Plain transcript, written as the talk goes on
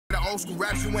old school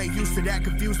raps, you ain't used to that.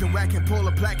 Confused and whack and pull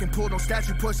a plaque and pull no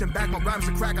statue, pushing back. My rhymes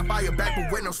are crack, I fire back,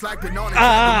 but with no slack. Been on it,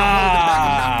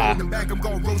 I'm holding back. I'm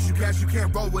gonna roast you, cats. You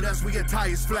can't roll with us. We get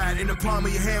tires flat. In the palm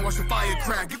of your hand, watch the fire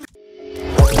crack.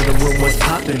 The room was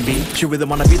popping, B. You really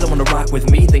wanna be the one to rock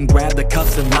with me? Then grab the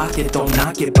cuffs and lock it. Don't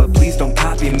knock it, but please don't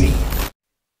copy me.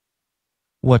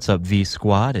 What's up, V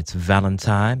Squad? It's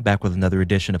Valentyne, back with another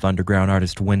edition of Underground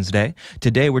Artist Wednesday.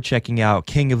 Today we're checking out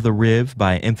King of the Riv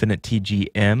by Infinite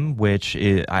TGM, which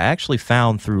I actually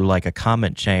found through like a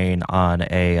comment chain on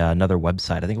another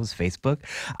website. I think it was Facebook.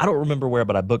 I don't remember where,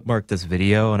 but I bookmarked this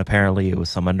video, and apparently it was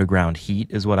some underground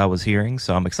heat is what I was hearing.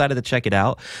 So I'm excited to check it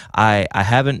out. I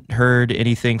haven't heard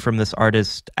anything from this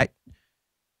artist.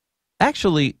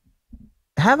 Actually,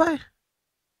 have I?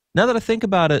 Now that I think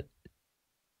about it,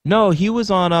 no, he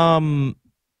was on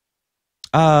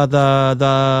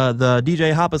the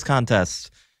DJ Hoppus contest.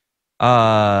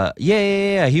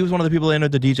 Yeah. He was one of the people that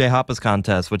entered the DJ Hoppus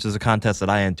contest, which is a contest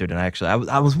that I entered. And actually,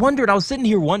 I was wondering, I was sitting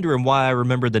here wondering why I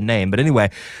remembered the name. But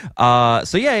anyway,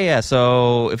 so yeah.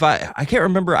 So if I can't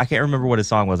remember what his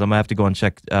song was. I'm gonna have to go and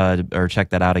check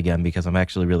that out again because I'm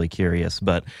actually really curious.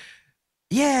 But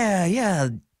yeah,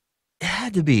 it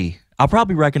had to be. I'll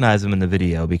probably recognize him in the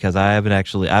video because I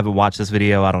haven't watched this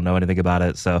video. I don't know anything about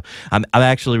it, so I'm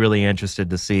actually really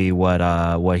interested to see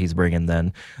what he's bringing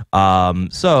then.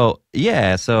 So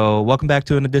welcome back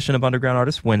to an edition of Underground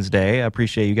Artist Wednesday. I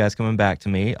appreciate you guys coming back to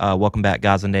me. Welcome back,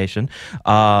 Gaza Nation.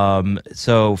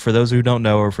 So for those who don't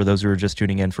know, or for those who are just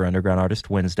tuning in for Underground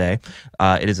Artist Wednesday,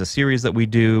 it is a series that we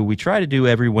do. We try to do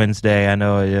every Wednesday. I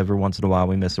know every once in a while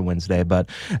we miss a Wednesday, but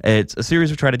it's a series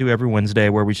we try to do every Wednesday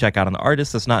where we check out an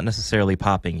artist that's not necessarily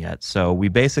popping yet. So we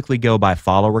basically go by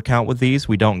follower count with these.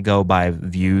 We don't go by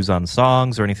views on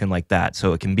songs or anything like that.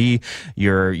 So it can be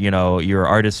your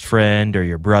artist friend or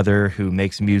your brother who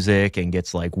makes music and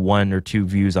gets like 1 or 2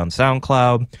 views on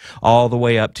SoundCloud, all the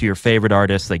way up to your favorite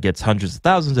artist that gets hundreds of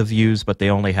thousands of views, but they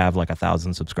only have like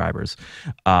 1,000 subscribers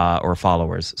or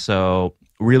followers. So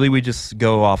really, we just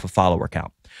go off of follower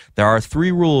count. There are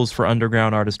 3 rules for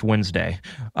Underground Artist Wednesday.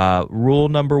 Rule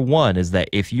number 1 is that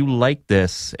if you like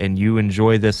this and you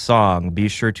enjoy this song, be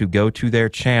sure to go to their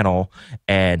channel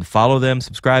and follow them,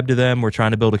 subscribe to them. We're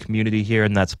trying to build a community here,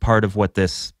 and that's part of what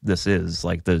this is.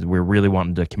 Like we're really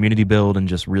wanting to community build and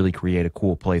just really create a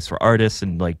cool place for artists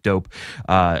and like dope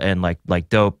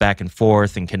dope back and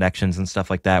forth and connections and stuff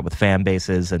like that with fan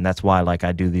bases. And that's why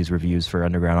I do these reviews for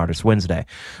Underground Artist Wednesday.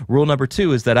 Rule number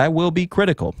 2 is that I will be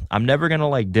critical. I'm never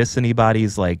gonna diss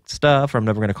anybody's stuff, or I'm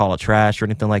never going to call it trash or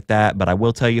anything like that, but I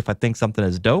will tell you if I think something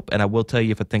is dope, and I will tell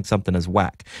you if I think something is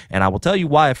whack, and I will tell you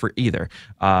why for either.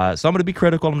 So I'm going to be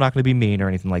critical. I'm not going to be mean or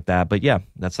anything like that, but yeah,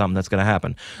 that's something that's going to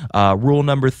happen. Rule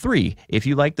number 3, if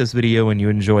you like this video and you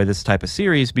enjoy this type of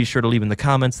series, be sure to leave in the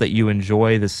comments that you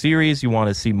enjoy this series, you want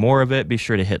to see more of it. Be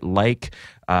sure to hit like,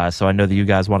 so I know that you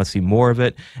guys want to see more of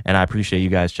it, and I appreciate you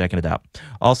guys checking it out.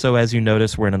 Also, as you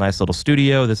notice, we're in a nice little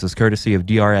studio. This is courtesy of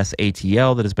DRS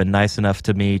ATL that has been nice enough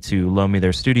to me to loan me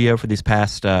their studio for these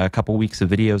past couple weeks of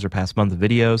videos or past month of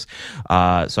videos.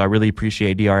 So I really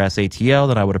appreciate DRS ATL,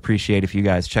 and I would appreciate if you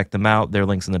guys check them out. Their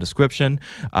link's in the description.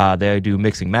 They do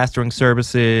mixing, mastering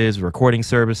services, recording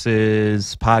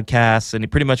services, podcasts, and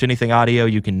pretty much anything audio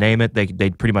you can name it. They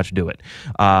pretty much do it.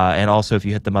 And also, if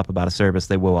you hit them up about a service,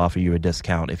 they will offer you a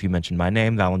discount if you mention my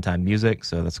name, Valentyne Music.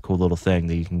 So that's a cool little thing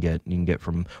that you can get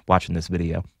from watching this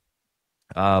video.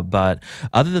 But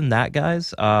other than that,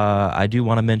 guys, I do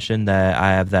want to mention that I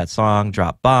have that song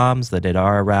Drop Bombs, the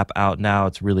Dedara rap, out now.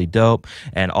 It's really dope.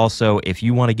 And also, if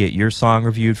you want to get your song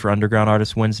reviewed for Underground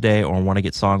Artist Wednesday, or want to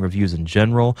get song reviews in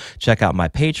general, check out my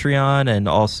Patreon, and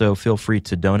also feel free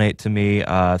to donate to me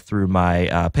through my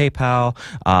PayPal.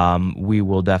 We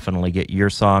will definitely get your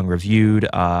song reviewed.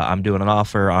 I'm doing an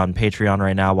offer on Patreon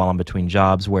right now while I'm between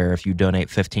jobs, where if you donate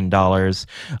 $15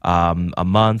 a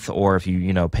month, or if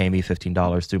you pay me $15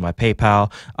 through my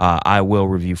PayPal, I will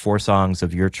review 4 songs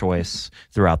of your choice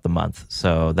throughout the month.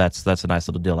 So that's a nice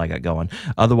little deal I got going.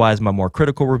 Otherwise, my more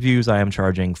critical reviews, I am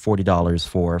charging $40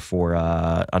 for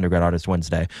Underground Artist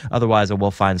Wednesday. Otherwise, I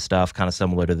will find stuff kind of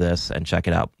similar to this and check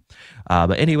it out.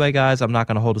 But anyway, guys, I'm not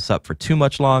going to hold us up for too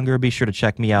much longer. Be sure to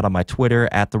check me out on my Twitter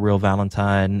at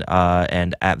 @TheRealValentyne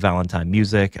and at Valentyne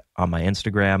Music on my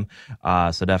Instagram.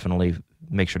 So definitely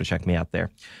make sure to check me out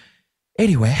there.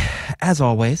 Anyway, as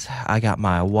always, I got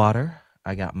my water.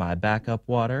 I got my backup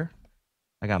water.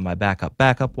 I got my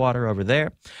backup water over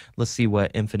there. Let's see what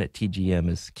Infinite TGM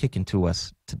is kicking to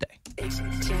us today. It's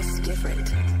just different.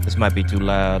 This might be too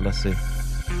loud. Let's see.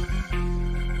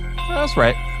 That's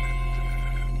right.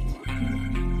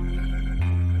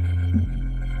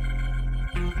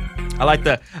 I like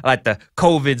the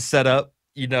COVID setup.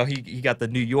 You know, he got the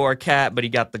New York hat, but he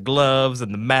got the gloves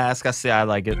and the mask. I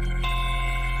like it.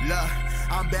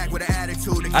 I'm back with an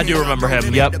attitude. I do remember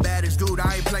him. Yep. The baddest dude.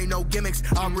 I ain't play no gimmicks.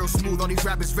 I'm real smooth on these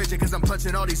rappers rigid because I'm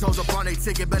punching all these hoes up on their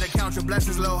ticket. Better count your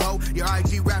blessings, little hoe. Your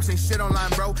IG raps ain't shit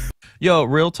online, bro. Yo,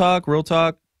 real talk.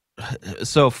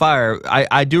 So fire.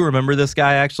 I do remember this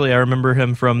guy actually. I remember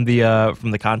him from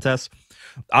the contest.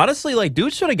 Honestly, like,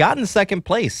 dude should have gotten second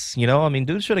place. You know, I mean,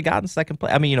 dude should have gotten second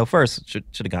place. I mean, you know, first should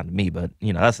have gotten to me, but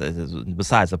you know, that's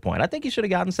besides the point. I think he should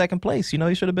have gotten second place. You know,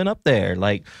 he should have been up there.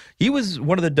 Like, he was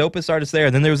one of the dopest artists there.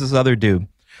 And then there was this other dude.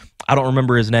 I don't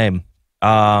remember his name. He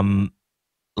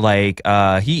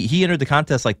entered the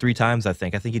contest like 3 times. I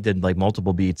think he did like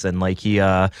multiple beats, and like he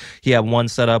had one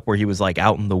set up where he was like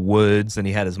out in the woods and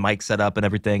he had his mic set up and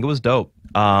everything. It was dope.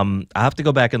 I have to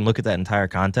go back and look at that entire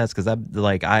contest because I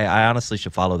honestly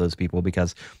should follow those people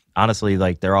because honestly,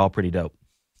 like, they're all pretty dope.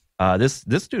 This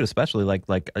dude especially,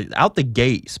 like out the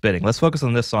gate spitting. Let's focus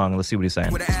on this song and let's see what he's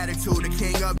saying.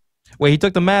 Wait, he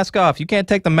took the mask off. You can't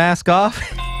take the mask off.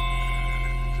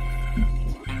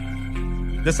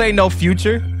 This ain't no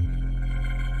Future.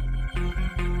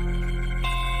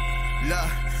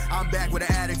 I'm back with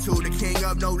an attitude, the king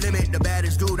of no limit, the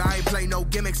baddest dude. I ain't play no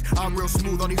gimmicks. I'm real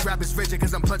smooth on these rappers rigid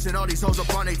because I'm punching all these hoes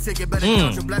up on their ticket. Better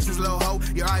count your blessings, little hoe.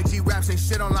 Your IG raps ain't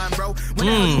shit online, bro. When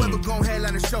the hell you ever gon'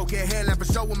 headline a show? Get headline for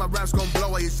show when my raps gon'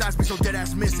 blow. Your shots be so dead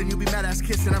ass missing. You be mad ass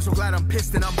kissing. I'm so glad I'm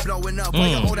pissed and I'm blowing up. While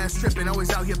your old ass tripping, always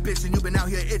out here bitching. You been out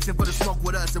here itching for the smoke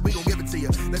with us, and we gon' give it to you.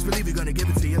 Let's believe we gonna give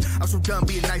it to you. I'm so done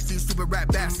being nice to you stupid rap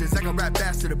bastards. I can rap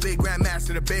bastard, the big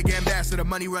grandmaster, the big ambassador.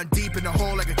 Money run deep in the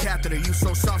hole like a catheter. You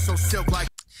so soft, so silk like.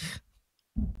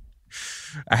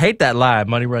 I hate that line.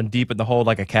 Money run deep in the hole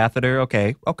like a catheter.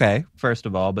 Okay. First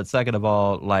of all, but second of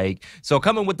all, like, so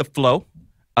coming with the flow.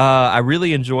 I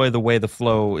really enjoy the way the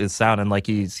flow is sounding. Like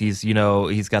he's you know,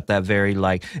 he's got that very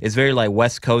like, it's very like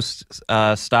West Coast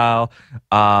style,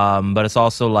 but it's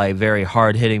also like very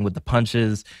hard hitting with the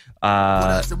punches.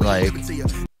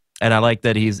 And I like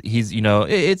that he's you know,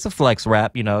 it's a flex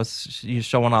rap, you know, he's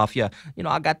showing off, yeah, you know,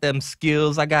 I got them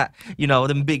skills, I got, you know,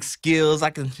 them big skills,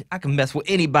 I can mess with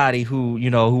anybody who,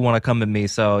 you know, who want to come at me.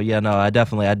 So yeah, no, I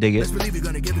dig it. Let's believe we're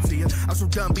gonna give it to you. I'm so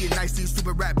done being nice to you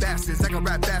stupid rap bastards. I can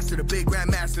rap bastard, the big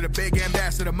grandmaster, the big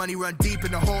ambassador. Money run deep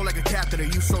in the hole like a catheter.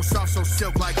 You so soft, so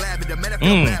silk like lavender. Man, I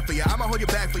feel bad for you. I'ma hold you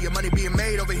back for your money being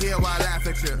made over here while I laugh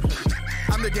at you.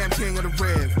 I'm the damn king of the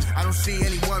rib. I don't see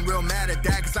anyone real mad at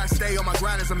that, cause I stay on my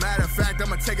grind as a matter of fact.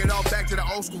 I'ma take it all back to the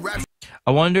old school rap.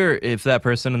 I wonder if that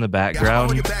person in the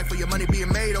background,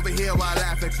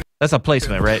 that's a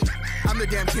placement, right? I'm the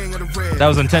damn king of the rib. That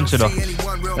was intentional.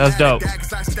 That was dope.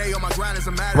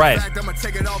 Right. I'ma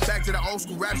take it all back to the old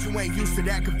school raps. You ain't used to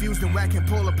that. Confused and whack and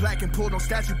pull a plaque and pull no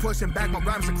statue pushing back. My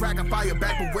rhymes are crack. I fire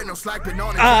back, but with no slack. Been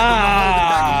on it.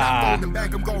 I'm not holding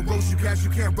back. I'm gonna roast you cash. You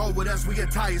can't roll with us. We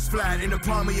get tires flat. In the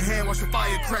palm of your hand, watch the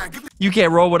fire crack. You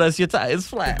can't roll with us. Your tie is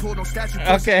flat.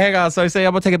 Okay, hang on. So he's saying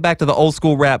I'm gonna take it back to the old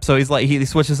school rap. So he's like he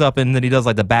switches up and then he does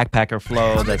like the backpacker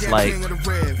flow. That's like,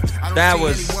 that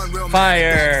was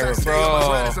fire,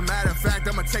 bro. As a matter of fact,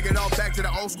 I'ma take it all back to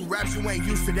the old school raps. You ain't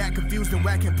used to that. Confused and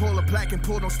whack and pull a plaque and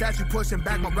pull no statue pushing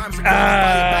back. My rhymes are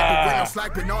back with no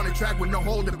slack. Been on the track with no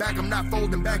holding back. I'm not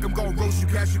folding back. I'm gonna roast you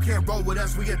cash. You can't roll with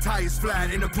us. We get tires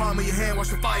flat. In the palm of your hand, watch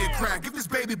the fire crack. Give this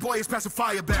baby boy his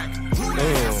pacifier back. Who the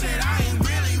hell said I ain't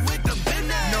really with the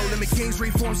business? No limit kings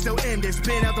reform still in this.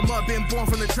 Been out the mud, been born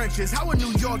from the trenches. How a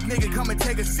New York nigga come and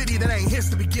take a city that ain't his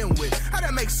to begin with? How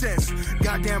that make sense?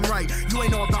 Goddamn right. You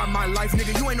ain't know about my life,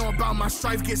 nigga. You ain't know about my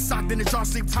strife. Get socked in the jaw,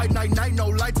 sleep tight, night, night. No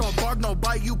lights, on bark, no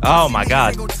bite. You oh my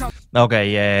god.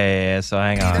 Okay, yeah. So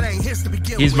hang on.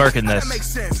 He's murking this. That makes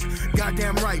sense.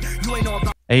 Goddamn right. You ain't know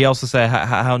about. And he also said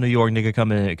how New York nigga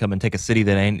come and take a city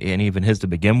that ain't even his to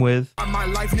begin with. My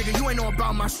life, nigga. You ain't know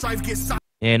about my strife. Get socked.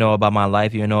 You ain't know about my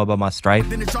life. You ain't know about my strife.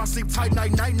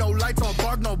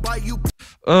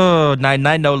 Oh,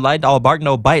 night, no light, all bark,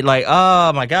 no bite. Like,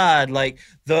 oh my god, like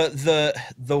the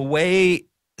way.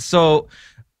 So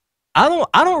I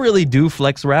don't really do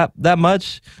flex rap that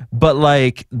much, but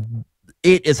like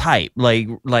it is hype.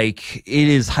 Like it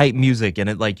is hype music, and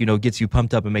it, like, you know, gets you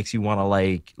pumped up and makes you want to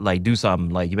like do something.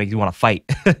 Like, it makes you want to fight.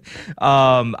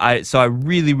 I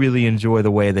really enjoy the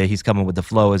way that he's coming with the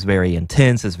flow. Is very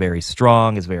intense, is very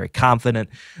strong, is very confident.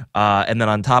 And then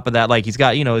on top of that, like, he's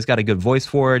got a good voice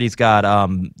for it. He's got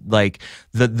like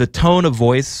the tone of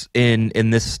voice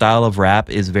in this style of rap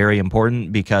is very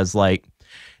important, because like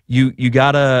you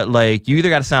gotta, like, you either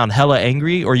gotta sound hella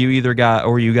angry or you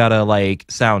gotta like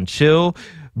sound chill,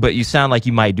 but you sound like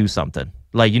you might do something.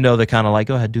 Like, you know, the kind of like,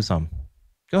 go ahead, do something.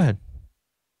 Go ahead.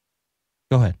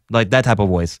 Go ahead. Like that type of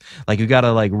voice. Like you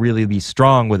gotta like really be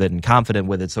strong with it and confident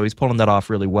with it. So he's pulling that off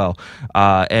really well.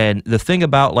 And the thing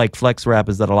about like flex rap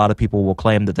is that a lot of people will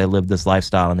claim that they lived this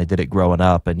lifestyle and they did it growing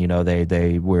up, and you know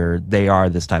they are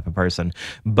this type of person,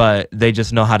 but they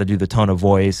just know how to do the tone of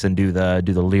voice and do the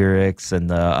lyrics and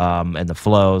the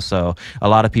flow. So a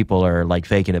lot of people are like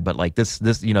faking it, but like this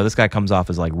this guy comes off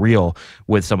as like real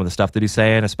with some of the stuff that he's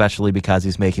saying, especially because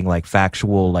he's making like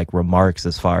factual like remarks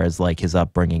as far as like his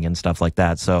upbringing and stuff like that.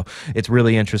 So it's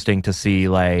really interesting to see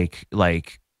like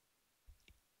like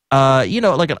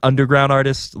an underground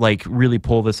artist like really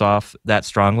pull this off that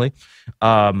strongly.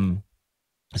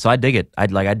 So I dig it. I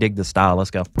dig the style. Let's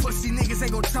go. Pussy niggas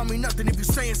ain't gonna tell me nothing. If you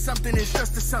saying something, it's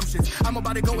just assumptions. I'm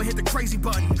about to go and hit the crazy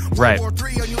button. Right. World War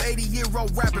III on you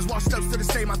 80-year-old rappers. Washed up to the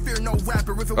same. I fear no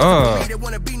rapper. If it wasn't for me, there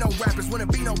wouldn't be no rappers.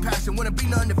 Wouldn't be no passion. Wouldn't be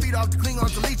nothing to feed off the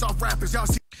Klingons to leech off rappers. Y'all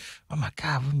see. Oh my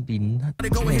God, wouldn't be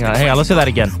nothing. Hang on, let's do that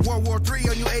again. World War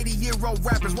III on you 80-year-old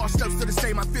rappers. Washed up to the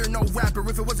same. I fear no rapper.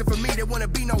 If it wasn't for me, there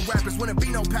wouldn't be no rappers. Wouldn't be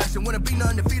no passion. Wouldn't be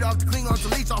nothing to feed off the Klingons to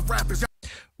leech off rappers.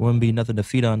 Wouldn't be nothing to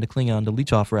feed on to Klingon to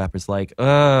leech off rappers. Like,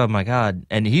 oh my God.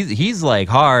 And he's like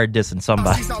hard dissing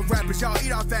somebody. Rappers, y'all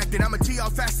eat off acting. I'm a T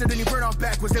off faster than you burn off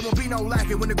backwards. There won't be no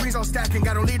lacking when the greens on stacking.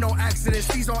 Gotta leave no accidents.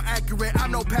 These on accurate.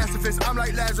 I'm no pacifist. I'm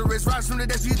like Lazarus. Rise from the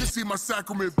dead, you can see my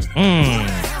sacrament.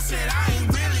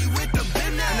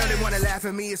 I know they wanna laugh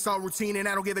at me, it's all routine, and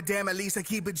I don't give a damn. At least I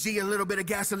keep a G, a little bit of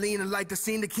gasoline, and like the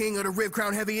scene, the king of the rib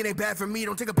crown heavy. It ain't bad for me.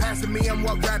 Don't take a pass at me. I'm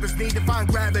what rappers need to find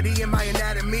gravity in my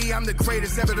anatomy. I'm the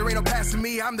greatest ever. There ain't no passing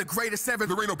me. I'm the greatest ever.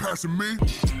 There ain't no passing me.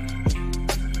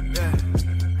 Yeah.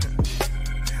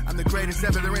 I'm the greatest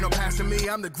ever. There ain't no passing me.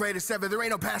 I'm the greatest ever. There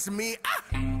ain't no passing me.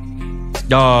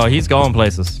 Oh, he's going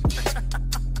places.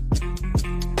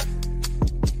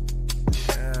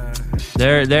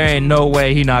 There ain't no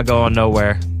way he not going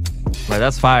nowhere. Like,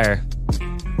 that's fire.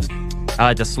 I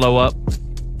like to slow up.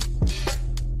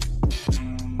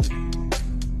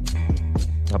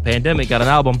 A Pandemic got an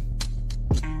album.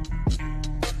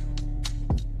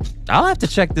 I'll have to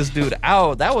check this dude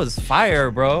out. That was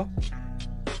fire, bro.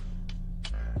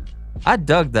 I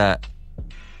dug that.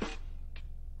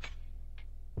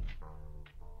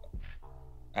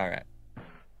 All right.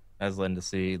 As Lynn to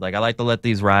see. Like, I like to let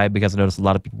these ride because I notice a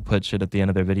lot of people put shit at the end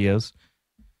of their videos.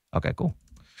 Okay, cool.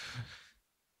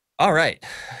 All right.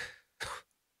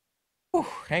 Whew,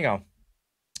 hang on.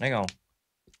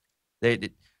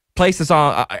 Place is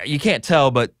on. You can't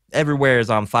tell, but everywhere is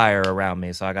on fire around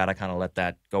me, so I gotta kind of let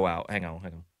that go out. Hang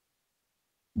on.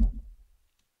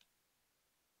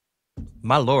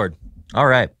 My lord. All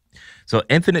right. So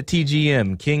Infinite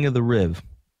TGM, King of the Riv.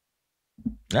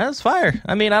 That's fire.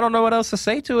 I mean, I don't know what else to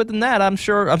say to it than that. I'm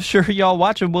sure y'all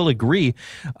watching will agree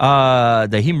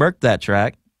that he murked that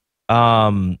track.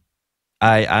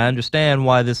 I understand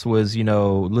why this was,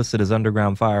 listed as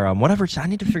Underground Fire on whatever. I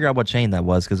need to figure out what chain that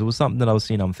was because it was something that I was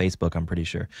seeing on Facebook, I'm pretty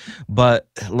sure. But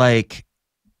like,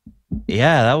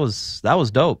 yeah, that was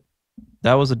dope.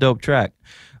 That was a dope track.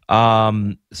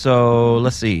 So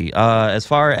let's see. As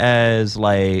far as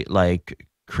like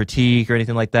critique or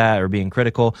anything like that or being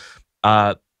critical,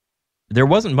 there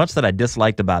wasn't much that I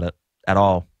disliked about it at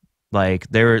all.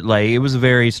 It was a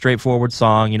very straightforward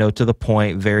song, to the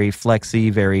point, very flexy,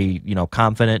 very,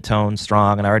 confident tone,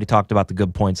 strong. And I already talked about the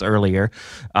good points earlier.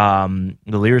 The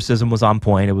lyricism was on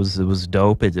point. It was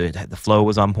dope. The flow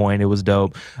was on point. It was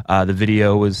dope. The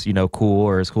video was, cool,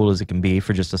 or as cool as it can be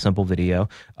for just a simple video.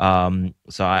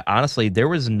 So I honestly, there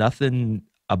was nothing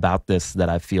about this that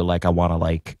I feel like I want to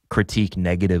like critique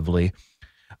negatively.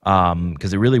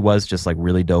 Because it really was just like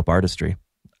really dope artistry.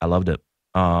 I loved it.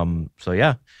 So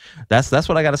yeah, that's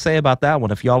what I got to say about that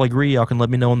one. If y'all agree, y'all can let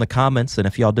me know in the comments, and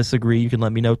if y'all disagree, you can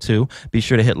let me know too. Be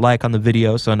sure to hit like on the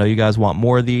video so I know you guys want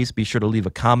more of these. Be sure to leave a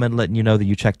comment letting you know that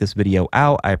you checked this video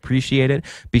out. I appreciate it.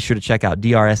 Be sure to check out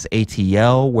DRS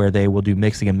ATL, where they will do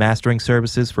mixing and mastering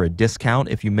services for a discount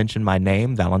if you mention my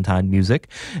name, Valentyne Music.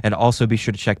 And also be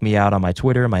sure to check me out on my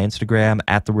Twitter, my Instagram,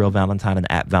 @TheRealValentyne and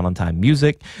 @Valentyne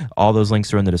Music. All those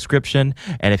links are in the description.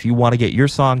 And if you want to get your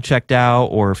song checked out,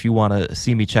 or if you want to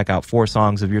see me check out 4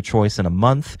 songs of your choice in a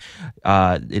month,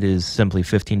 it is simply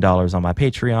 $15 on my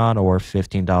Patreon or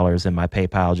 $15 in my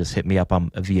PayPal. Just hit me up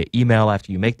via email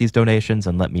after you make these donations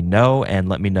and let me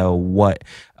know what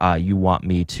you want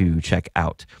me to check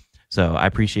out. So I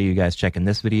appreciate you guys checking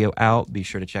this video out. Be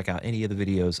sure to check out any of the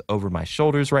videos over my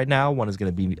shoulders right now. One is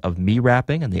going to be of me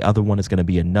rapping, and the other one is going to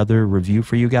be another review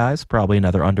for you guys. Probably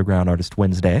another Underground Artist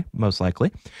Wednesday, most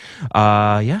likely.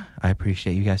 Yeah, I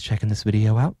appreciate you guys checking this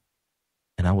video out,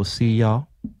 and I will see y'all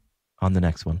on the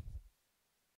next one.